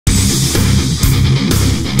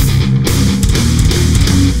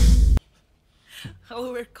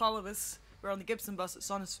Hello, we're Collibus. We're on the Gibson bus at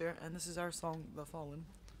Sonisphere, and this is our song, The Fallen.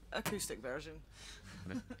 Acoustic version.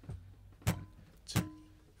 1, 2,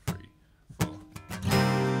 3, 4.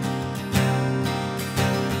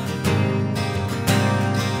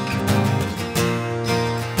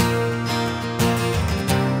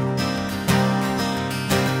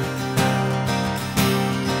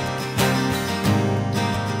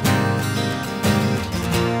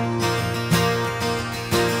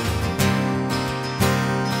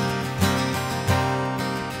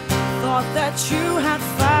 Thought that you had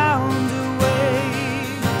found a way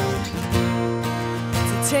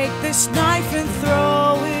to take this knife and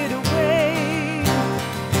throw it away,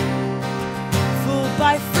 fooled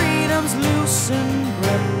by freedom's loosened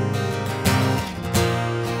grip.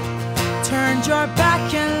 Turned your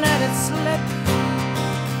back and let it slip.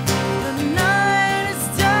 The night is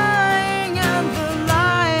dying and the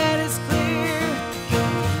light is clear,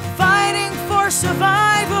 fighting for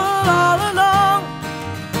survival all along.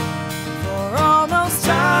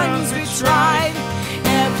 Tried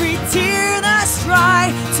every tear that's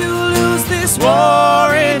dry to lose this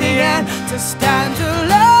war in the end, to stand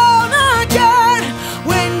alone again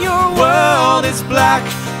when your world is black.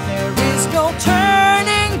 There is no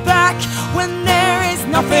turning back when there is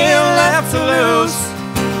nothing left to lose.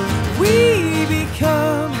 We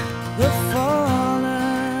become the fallen.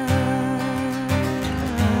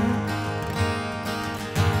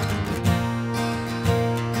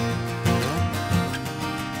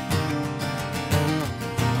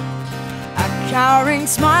 Cowering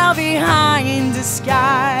smile behind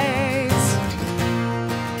disguise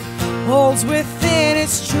holds within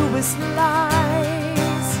its truest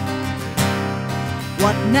lies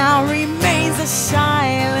what now remains a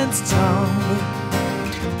silent tongue,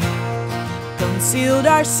 concealed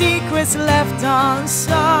our secrets left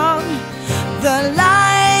unsung. The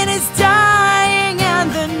light is dying and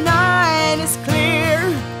the night is clear.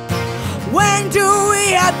 When do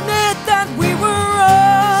we admit that we were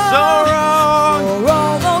wrong? So wrong. For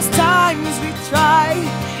all those times we tried,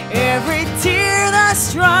 every tear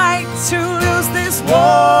that's tried to lose this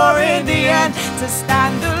war in the end, to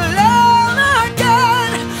stand alone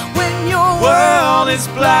again when your world is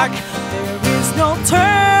black. There is no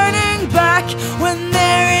turning back when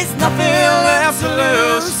there is nothing left to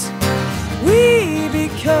lose. We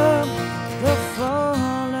become the fallen.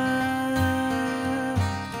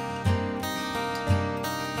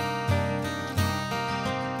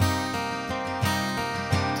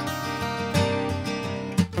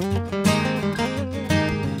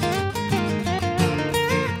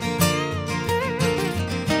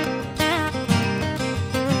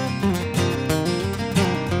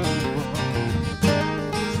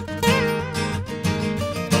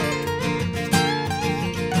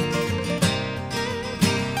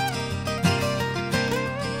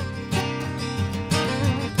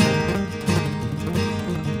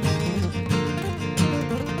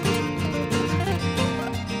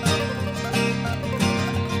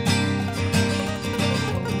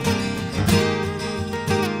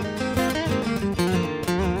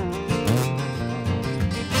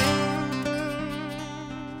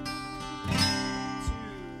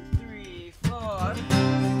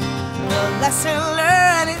 Lesson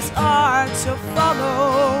learned is hard to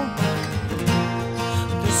follow.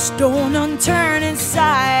 The stone unturned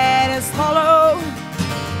inside is hollow,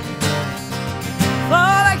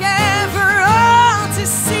 falling ever all to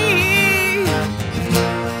see.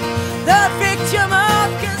 The victim of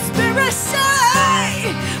conspiracy.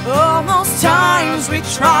 All those times we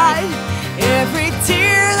tried, every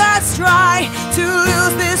tear that's dry, to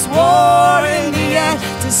lose this war in the end,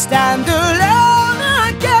 to stand alone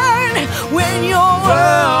again when your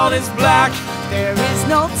world is black. There is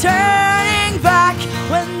no turning back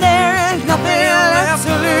when there is nothing left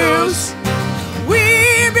to lose.